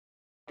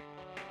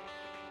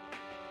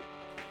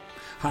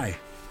Hi,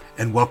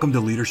 and welcome to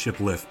Leadership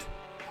Lift.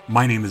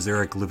 My name is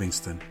Eric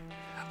Livingston.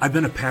 I've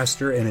been a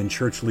pastor and in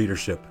church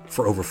leadership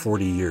for over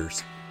 40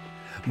 years.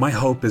 My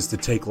hope is to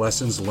take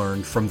lessons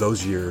learned from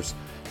those years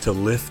to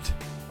lift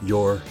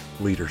your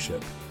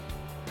leadership.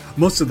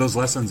 Most of those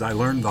lessons I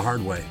learned the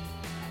hard way.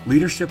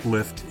 Leadership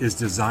Lift is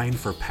designed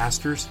for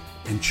pastors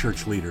and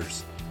church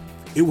leaders.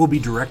 It will be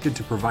directed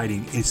to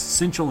providing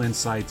essential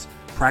insights,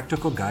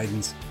 practical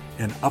guidance,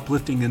 and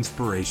uplifting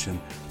inspiration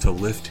to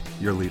lift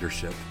your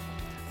leadership.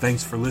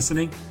 Thanks for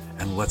listening,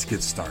 and let's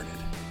get started.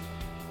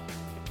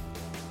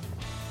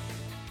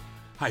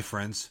 Hi,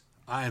 friends.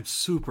 I am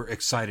super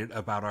excited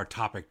about our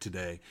topic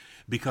today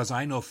because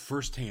I know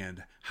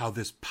firsthand how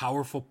this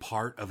powerful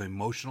part of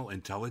emotional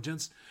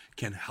intelligence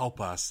can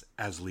help us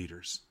as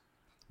leaders.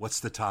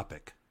 What's the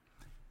topic?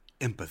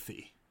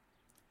 Empathy.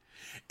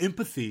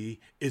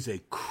 Empathy is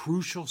a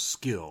crucial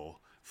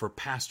skill for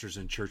pastors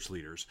and church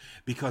leaders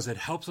because it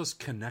helps us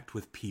connect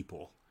with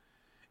people.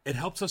 It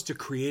helps us to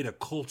create a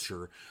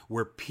culture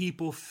where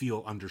people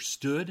feel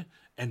understood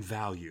and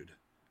valued.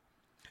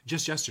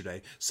 Just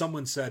yesterday,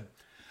 someone said,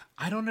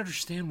 I don't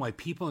understand why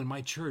people in my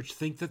church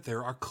think that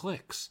there are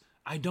cliques.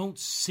 I don't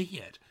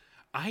see it.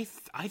 I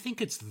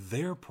think it's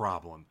their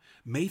problem.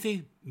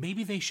 Maybe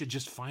they should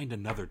just find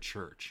another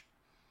church.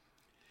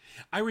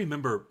 I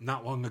remember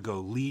not long ago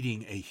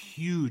leading a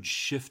huge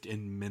shift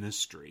in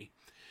ministry.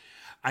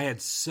 I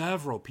had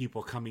several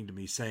people coming to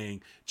me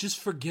saying, just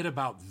forget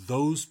about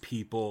those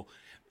people.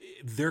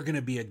 They're going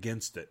to be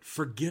against it.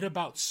 Forget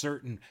about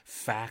certain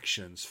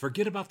factions.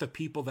 Forget about the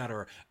people that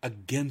are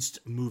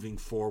against moving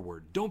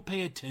forward. Don't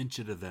pay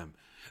attention to them.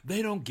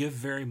 They don't give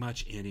very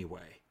much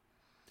anyway.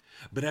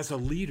 But as a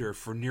leader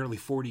for nearly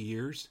 40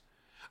 years,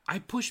 I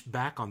pushed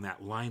back on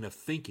that line of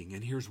thinking,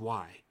 and here's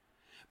why.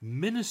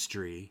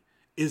 Ministry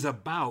is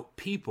about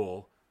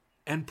people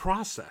and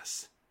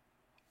process.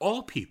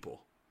 All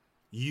people.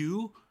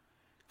 You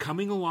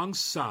coming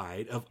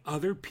alongside of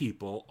other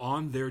people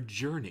on their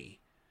journey.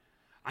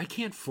 I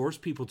can't force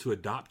people to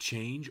adopt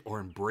change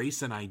or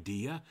embrace an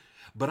idea,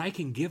 but I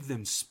can give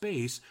them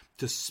space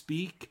to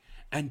speak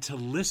and to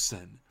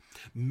listen.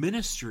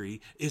 Ministry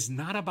is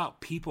not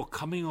about people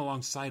coming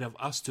alongside of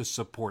us to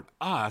support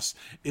us.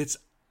 It's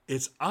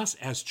us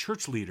as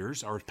church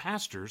leaders or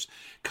pastors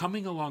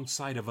coming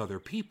alongside of other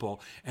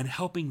people and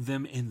helping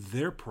them in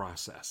their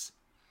process.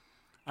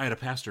 I had a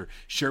pastor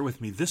share with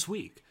me this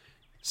week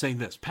saying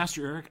this,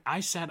 Pastor Eric, I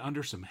sat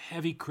under some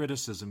heavy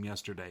criticism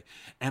yesterday,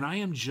 and I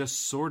am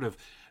just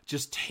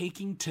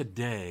taking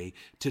today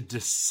to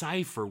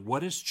decipher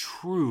what is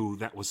true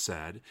that was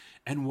said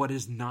and what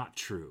is not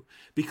true,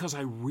 because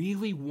I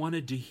really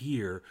wanted to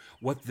hear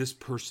what this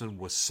person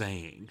was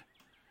saying.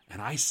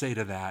 And I say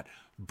to that,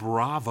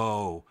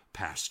 bravo,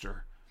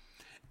 Pastor.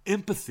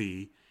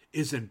 Empathy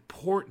is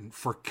important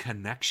for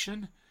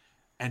connection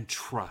and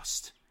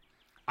trust.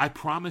 I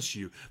promise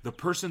you, the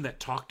person that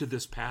talked to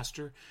this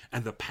pastor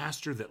and the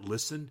pastor that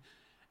listened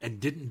and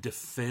didn't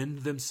defend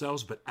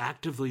themselves but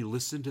actively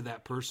listened to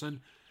that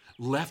person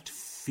left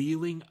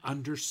feeling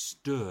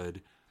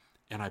understood,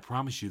 and I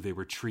promise you they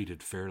were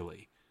treated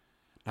fairly.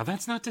 Now,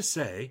 that's not to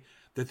say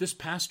that this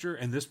pastor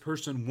and this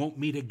person won't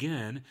meet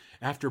again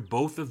after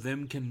both of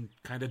them can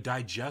kind of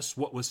digest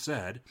what was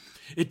said.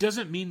 It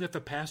doesn't mean that the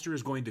pastor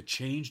is going to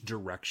change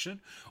direction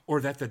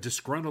or that the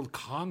disgruntled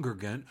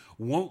congregant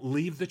won't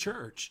leave the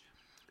church.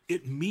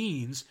 It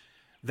means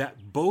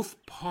that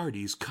both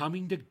parties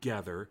coming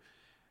together,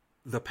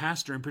 the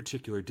pastor in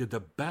particular, did the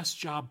best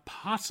job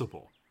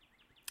possible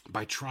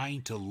by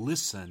trying to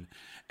listen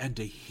and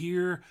to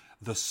hear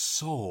the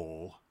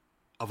soul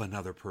of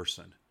another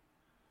person.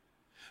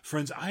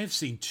 Friends, I have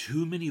seen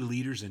too many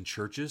leaders in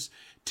churches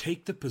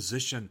take the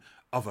position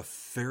of a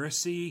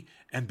Pharisee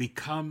and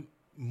become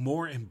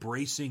more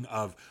embracing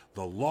of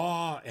the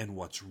law and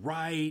what's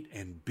right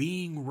and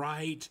being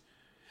right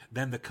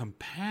than the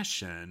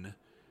compassion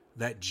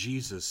that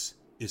Jesus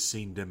is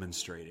seen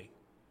demonstrating.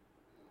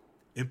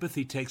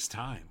 Empathy takes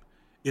time.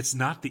 It's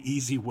not the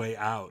easy way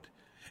out.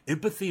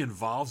 Empathy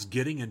involves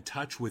getting in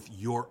touch with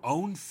your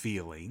own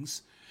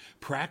feelings,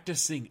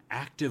 practicing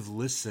active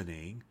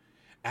listening,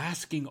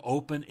 asking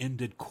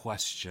open-ended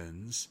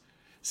questions,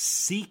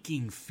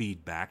 seeking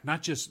feedback,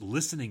 not just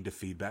listening to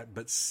feedback,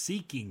 but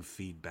seeking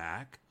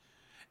feedback,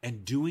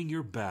 and doing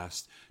your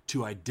best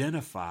to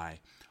identify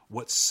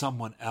what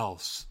someone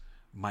else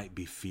might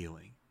be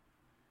feeling.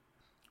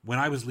 When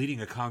I was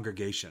leading a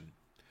congregation,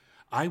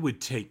 I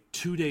would take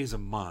 2 days a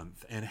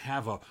month and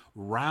have a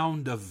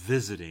round of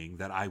visiting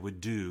that I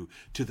would do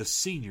to the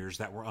seniors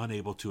that were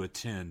unable to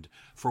attend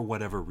for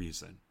whatever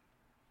reason.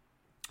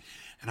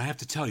 And I have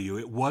to tell you,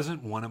 it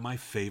wasn't one of my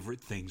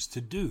favorite things to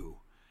do.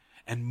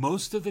 And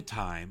most of the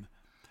time,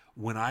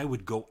 when I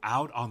would go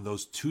out on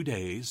those 2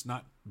 days,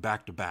 not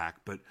back to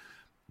back, but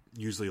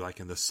usually like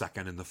in the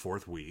second and the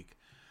fourth week,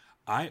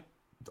 I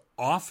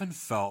often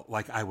felt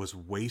like I was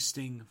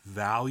wasting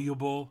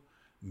valuable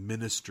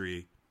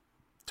ministry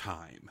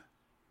time.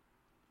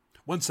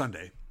 One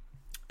Sunday,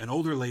 an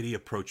older lady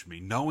approached me,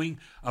 knowing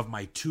of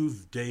my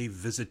 2-day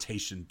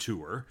visitation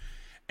tour,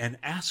 and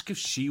asked if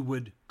she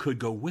could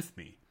go with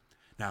me.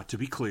 Now, to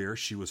be clear,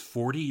 she was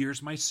 40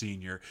 years my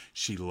senior.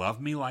 She loved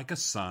me like a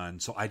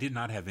son, so I did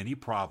not have any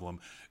problem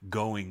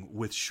going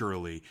with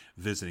Shirley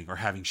visiting or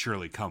having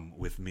Shirley come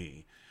with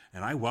me.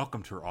 And I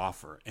welcomed her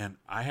offer. And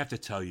I have to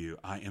tell you,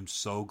 I am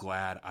so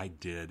glad I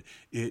did.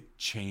 It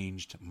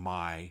changed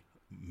my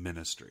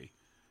ministry.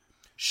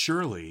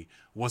 Shirley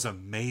was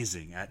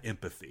amazing at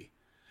empathy.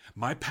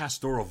 My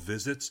pastoral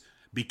visits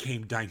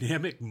became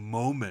dynamic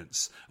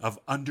moments of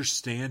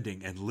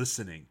understanding and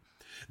listening.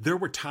 There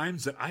were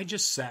times that I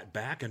just sat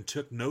back and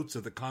took notes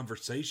of the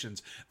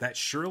conversations that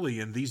Shirley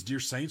and these dear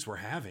saints were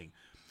having.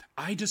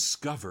 I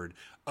discovered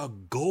a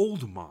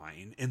gold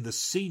mine in the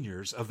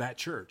seniors of that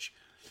church.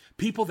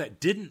 People that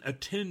didn't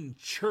attend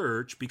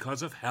church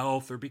because of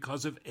health or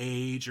because of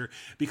age or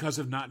because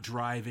of not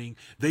driving.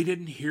 They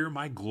didn't hear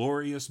my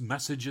glorious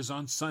messages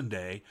on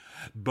Sunday.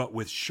 But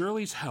with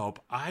Shirley's help,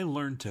 I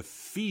learned to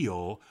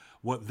feel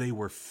what they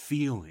were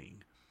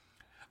feeling.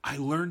 I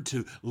learned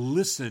to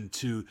listen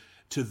to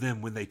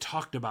them when they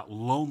talked about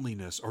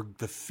loneliness or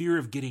the fear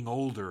of getting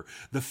older,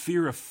 the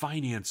fear of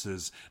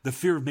finances, the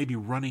fear of maybe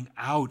running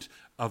out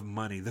of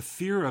money, the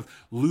fear of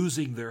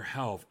losing their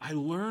health. I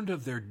learned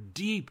of their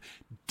deep,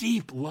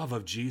 deep love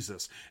of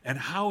Jesus and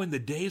how in the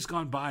days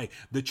gone by,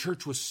 the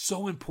church was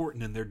so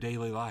important in their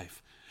daily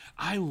life.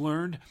 I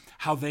learned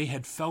how they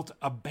had felt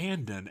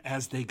abandoned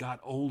as they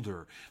got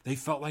older. They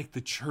felt like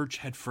the church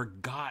had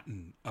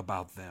forgotten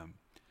about them.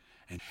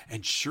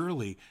 And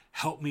Shirley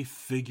helped me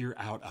figure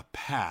out a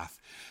path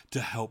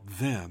to help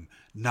them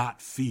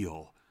not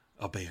feel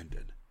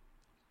abandoned.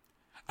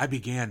 I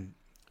began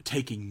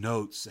taking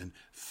notes and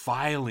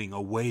filing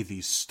away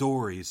these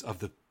stories of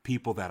the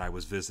people that I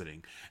was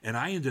visiting. And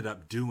I ended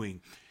up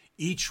doing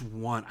each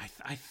one,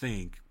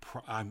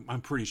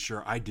 I'm pretty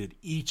sure I did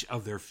each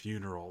of their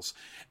funerals.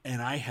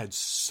 And I had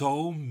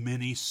so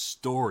many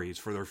stories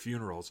for their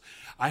funerals.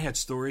 I had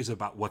stories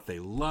about what they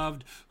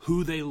loved,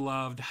 who they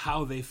loved,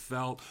 how they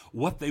felt,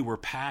 what they were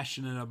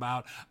passionate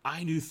about.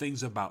 I knew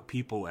things about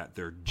people at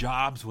their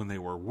jobs when they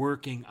were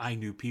working. I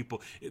knew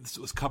people,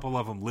 a couple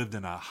of them lived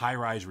in a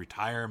high-rise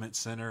retirement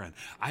center, and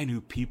I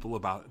knew people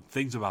about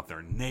things about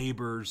their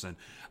neighbors.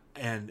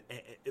 And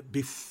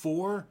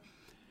before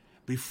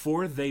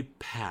they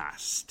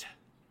passed,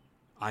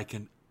 I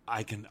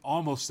can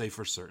almost say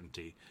for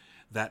certainty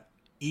that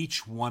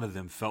each one of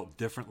them felt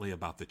differently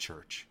about the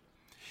church.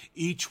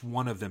 Each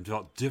one of them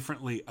felt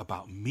differently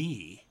about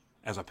me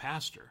as a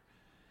pastor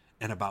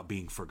and about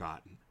being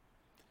forgotten.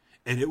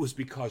 And it was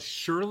because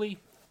Shirley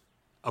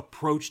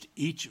approached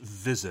each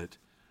visit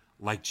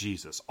like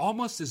Jesus,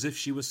 almost as if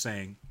she was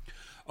saying,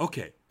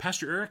 okay,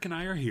 Pastor Eric and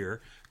I are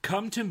here.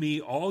 Come to me,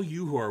 all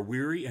you who are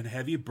weary and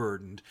heavy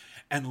burdened,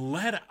 and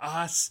let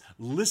us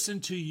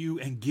listen to you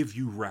and give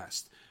you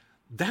rest.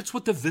 That's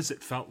what the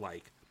visit felt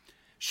like.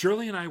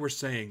 Shirley and I were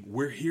saying,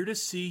 we're here to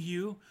see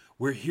you,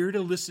 we're here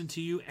to listen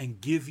to you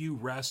and give you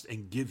rest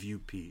and give you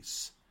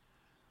peace.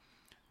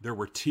 There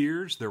were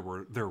tears, there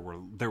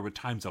were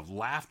times of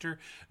laughter,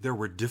 there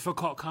were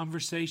difficult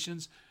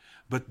conversations,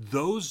 but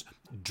those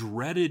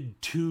dreaded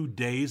 2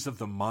 days of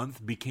the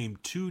month became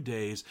 2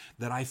 days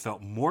that I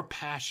felt more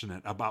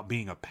passionate about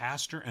being a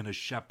pastor and a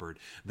shepherd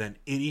than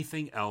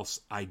anything else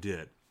I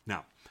did.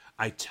 Now,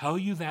 I tell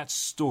you that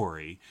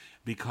story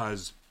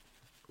because,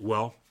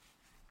 well,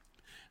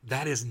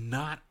 that is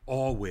not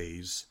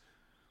always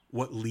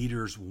what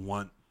leaders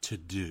want to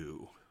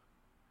do.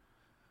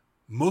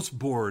 Most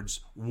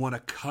boards want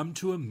to come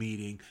to a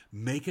meeting,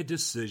 make a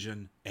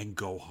decision, and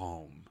go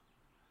home.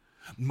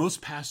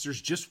 Most pastors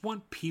just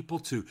want people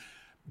to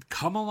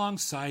come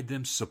alongside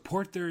them,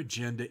 support their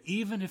agenda,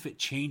 even if it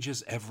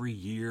changes every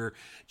year.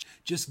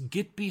 Just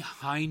get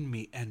behind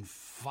me and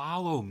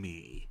follow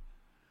me.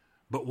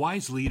 But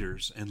wise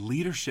leaders and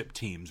leadership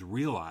teams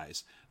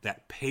realize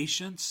that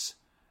patience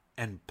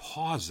and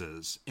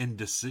pauses in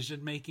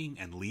decision-making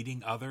and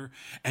leading other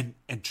and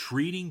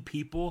treating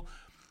people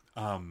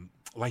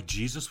like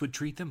Jesus would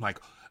treat them,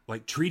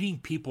 like treating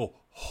people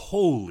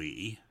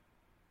holy,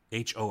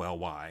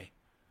 Holy,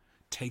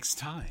 takes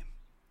time.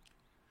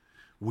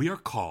 We are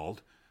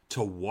called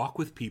to walk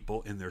with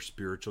people in their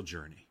spiritual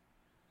journey.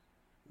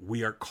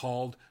 We are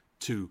called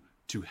to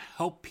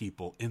help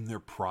people in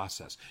their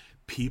process.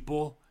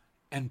 People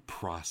and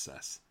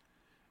process.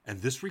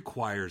 And this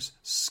requires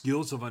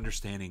skills of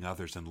understanding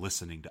others and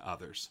listening to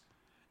others.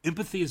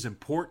 Empathy is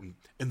important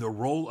in the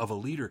role of a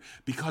leader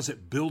because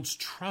it builds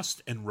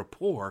trust and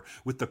rapport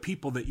with the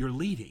people that you're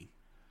leading.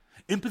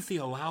 Empathy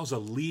allows a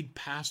lead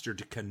pastor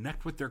to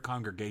connect with their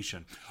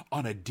congregation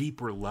on a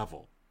deeper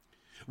level.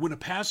 When a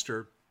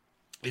pastor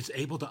is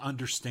able to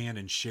understand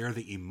and share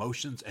the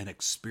emotions and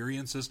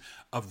experiences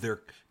of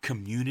their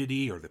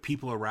community or the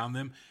people around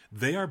them,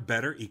 they are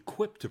better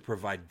equipped to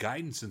provide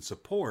guidance and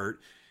support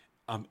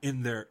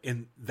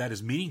that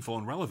is meaningful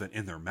and relevant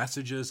in their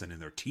messages and in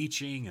their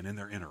teaching and in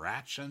their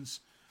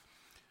interactions.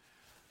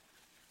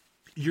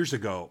 Years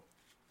ago,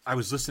 I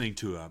was listening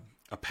to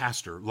a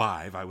pastor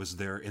live. I was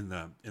there in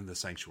the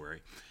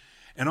sanctuary.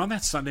 And on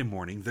that Sunday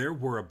morning, there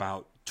were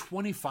about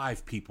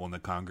 25 people in the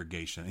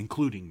congregation,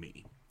 including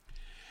me.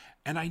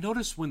 And I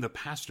noticed when the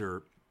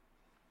pastor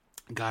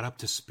got up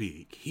to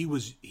speak, he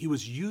was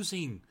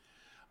using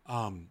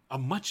a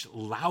much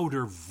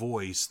louder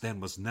voice than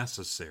was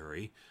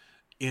necessary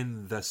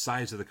in the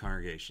size of the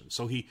congregation.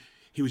 So he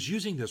was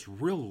using this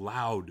real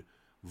loud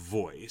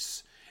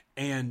voice,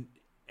 and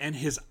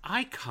his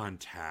eye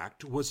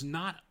contact was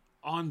not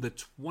on the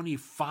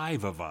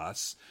 25 of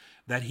us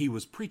that he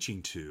was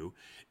preaching to.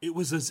 It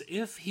was as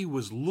if he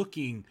was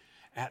looking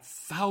at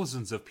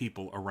thousands of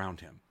people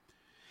around him.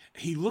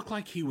 He looked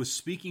like he was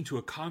speaking to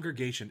a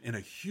congregation in a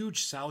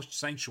huge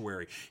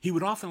sanctuary. He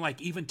would often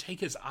even take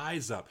his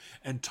eyes up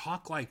and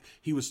talk like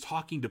he was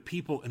talking to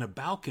people in a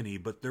balcony,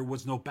 but there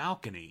was no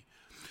balcony.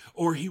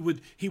 Or he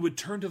would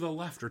turn to the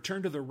left or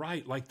turn to the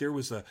right like there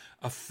was a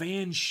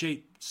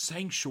fan-shaped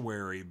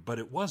sanctuary, but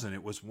it wasn't.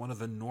 It was one of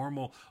the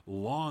normal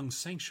long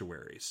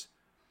sanctuaries.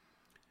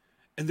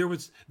 And there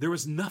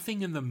was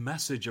nothing in the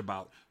message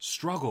about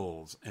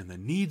struggles and the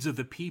needs of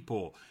the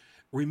people.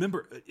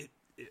 Remember,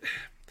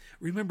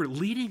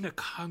 leading a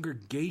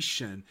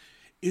congregation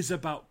is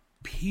about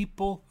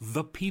people,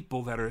 the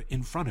people that are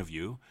in front of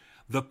you,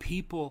 the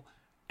people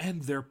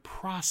and their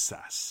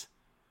process.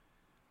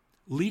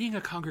 Leading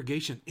a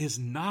congregation is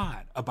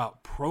not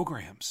about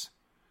programs.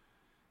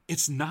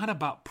 It's not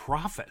about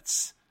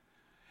profits.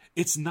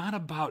 It's not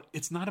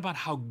about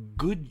how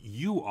good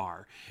you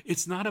are.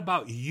 It's not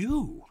about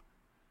you.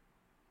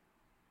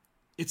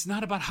 It's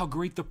not about how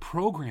great the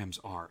programs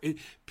are.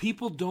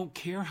 People don't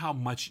care how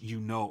much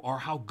you know or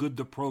how good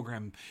the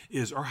program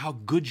is or how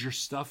good your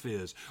stuff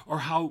is or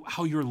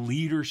how your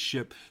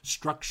leadership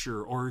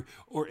structure or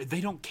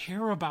they don't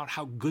care about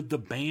how good the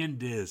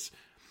band is.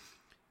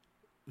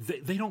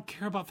 They don't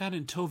care about that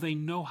until they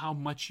know how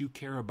much you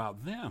care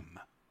about them.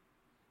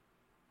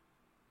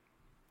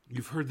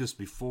 You've heard this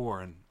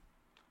before, and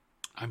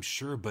I'm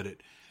sure, but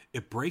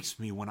it breaks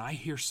me when I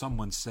hear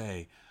someone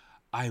say,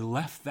 I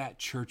left that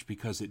church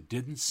because it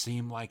didn't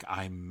seem like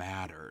I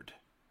mattered.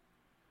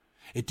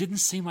 It didn't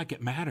seem like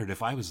it mattered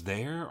if I was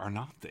there or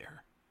not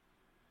there.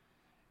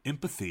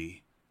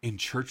 Empathy in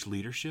church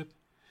leadership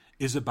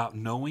is about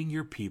knowing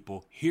your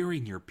people,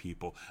 hearing your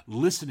people,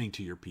 listening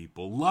to your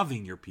people,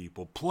 loving your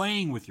people,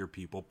 playing with your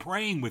people,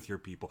 praying with your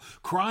people,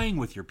 crying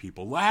with your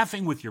people,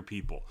 laughing with your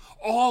people,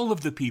 all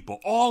of the people,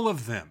 all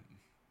of them.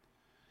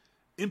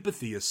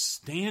 Empathy is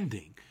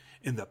standing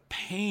in the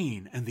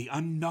pain and the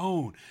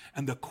unknown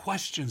and the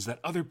questions that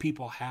other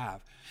people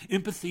have.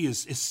 Empathy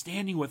is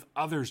standing with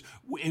others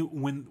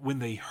when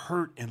they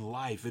hurt in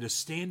life. It is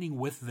standing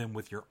with them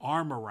with your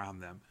arm around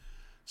them.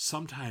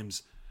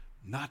 Sometimes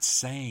not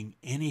saying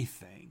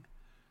anything.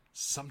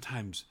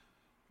 Sometimes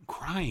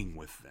crying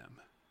with them.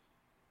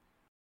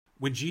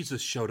 When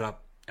Jesus showed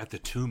up at the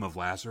tomb of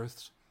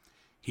Lazarus,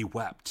 he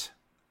wept.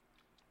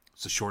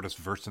 It's the shortest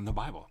verse in the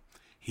Bible.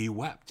 He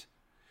wept.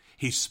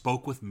 He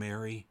spoke with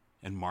Mary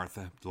and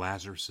Martha,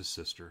 Lazarus'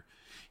 sister.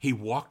 He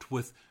walked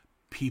with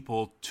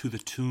people to the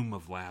tomb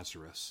of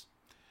Lazarus.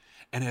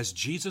 And as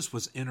Jesus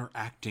was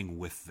interacting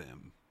with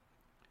them,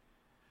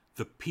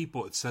 the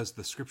people,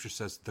 the scripture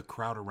says, the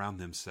crowd around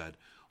them said,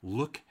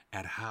 look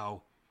at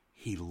how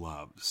he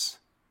loves.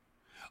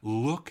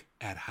 Look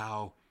at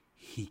how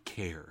he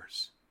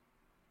cares.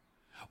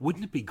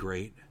 Wouldn't it be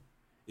great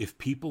if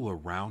people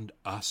around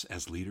us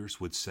as leaders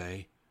would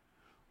say,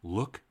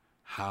 look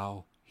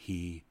how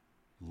he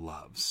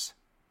loves.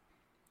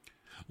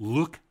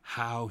 Look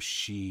how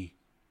she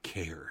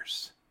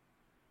cares.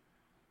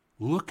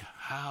 Look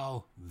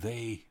how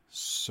they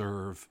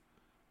serve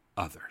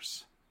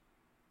others.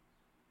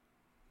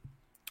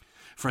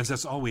 Friends,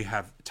 that's all we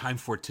have time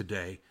for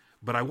today,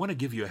 but I want to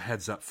give you a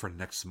heads up for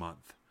next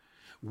month.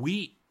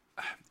 We,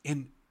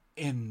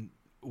 in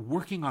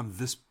working on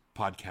this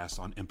podcast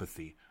on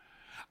empathy,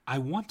 I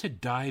want to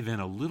dive in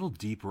a little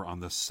deeper on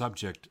the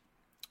subject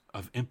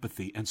of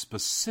empathy and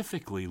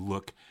specifically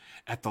look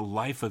at the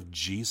life of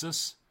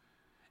Jesus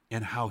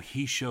and how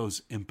he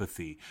shows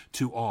empathy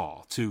to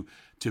all, to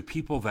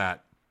people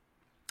that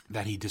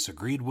he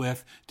disagreed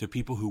with, to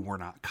people who were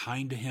not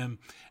kind to him,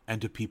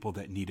 and to people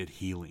that needed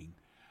healing.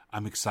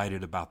 I'm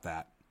excited about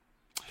that.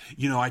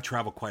 You know, I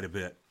travel quite a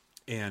bit,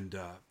 and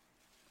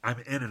I'm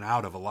in and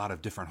out of a lot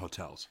of different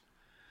hotels.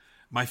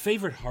 My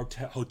favorite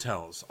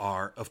hotels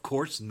are, of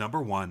course,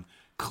 number one,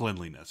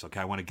 cleanliness. Okay,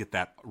 I want to get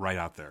that right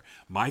out there.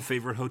 My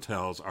favorite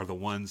hotels are the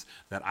ones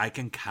that I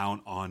can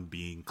count on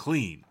being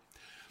clean.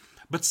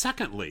 But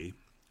secondly,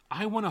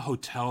 I want a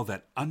hotel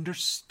that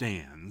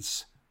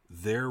understands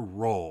their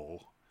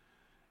role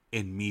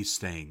in me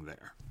staying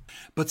there.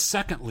 But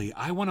secondly,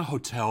 I want a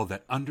hotel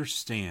that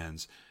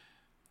understands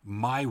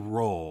my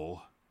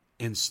role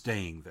in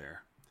staying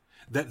there.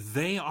 That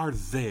they are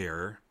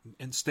there,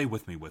 and stay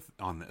with me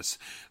on this,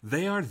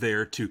 they are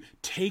there to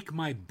take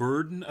my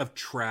burden of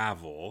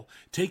travel,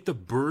 take the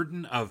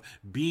burden of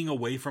being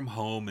away from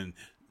home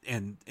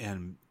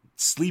and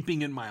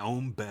sleeping in my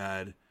own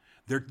bed.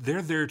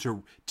 They're there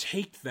to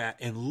take that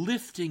and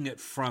lifting it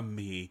from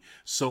me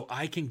so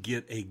I can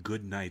get a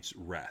good night's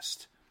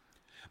rest.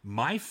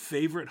 My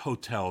favorite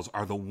hotels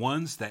are the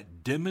ones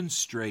that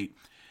demonstrate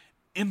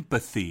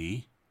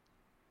empathy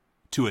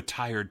to a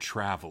tired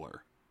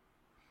traveler.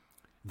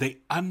 They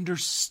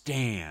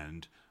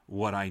understand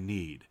what I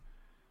need.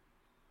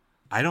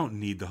 I don't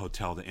need the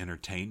hotel to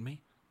entertain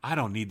me. I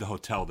don't need the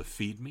hotel to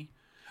feed me.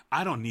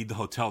 I don't need the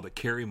hotel to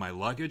carry my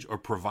luggage or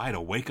provide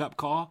a wake-up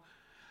call.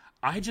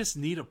 I just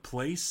need a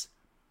place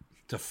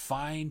to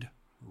find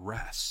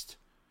rest.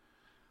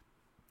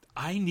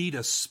 I need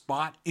a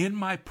spot in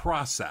my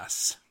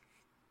process.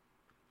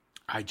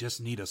 I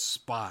just need a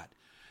spot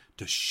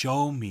to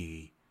show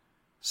me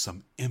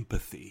some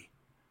empathy.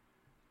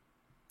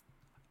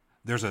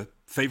 There's a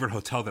favorite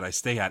hotel that I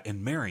stay at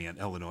in Marion,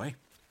 Illinois,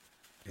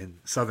 in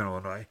southern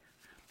Illinois.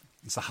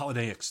 It's the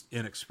Holiday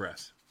Inn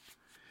Express.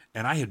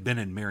 And I had been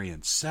in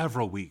Marion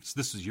several weeks.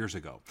 This was years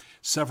ago.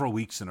 Several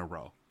weeks in a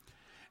row.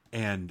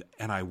 And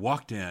I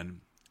walked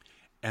in,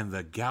 and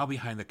the gal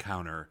behind the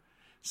counter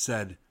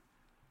said,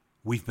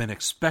 "We've been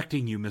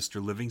expecting you,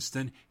 Mr.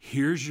 Livingston.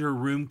 Here's your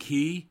room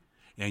key,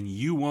 and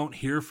you won't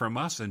hear from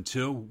us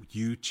until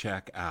you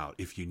check out.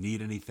 If you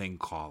need anything,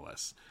 call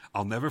us."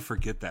 I'll never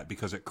forget that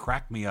because it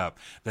cracked me up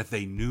that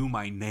they knew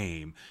my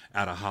name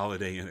at a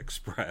Holiday Inn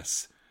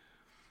Express.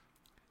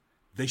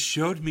 They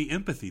showed me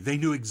empathy. They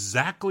knew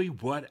exactly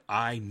what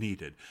I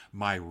needed.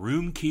 My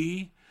room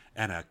key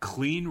and a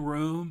clean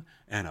room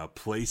and a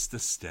place to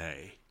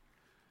stay.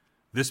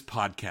 This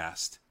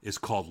podcast is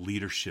called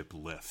Leadership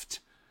Lift.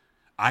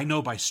 I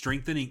know by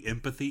strengthening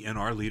empathy in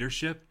our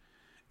leadership,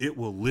 it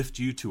will lift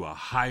you to a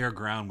higher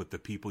ground with the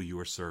people you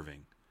are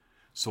serving.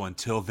 So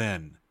until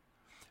then,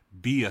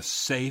 be a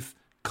safe,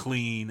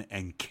 clean,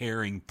 and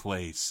caring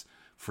place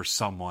for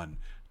someone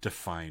to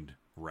find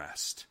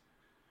rest.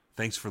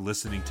 Thanks for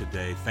listening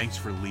today. Thanks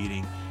for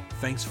leading.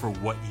 Thanks for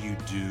what you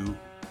do.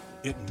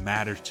 It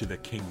matters to the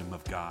kingdom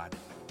of God.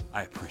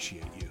 I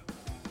appreciate you.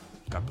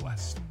 God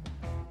bless.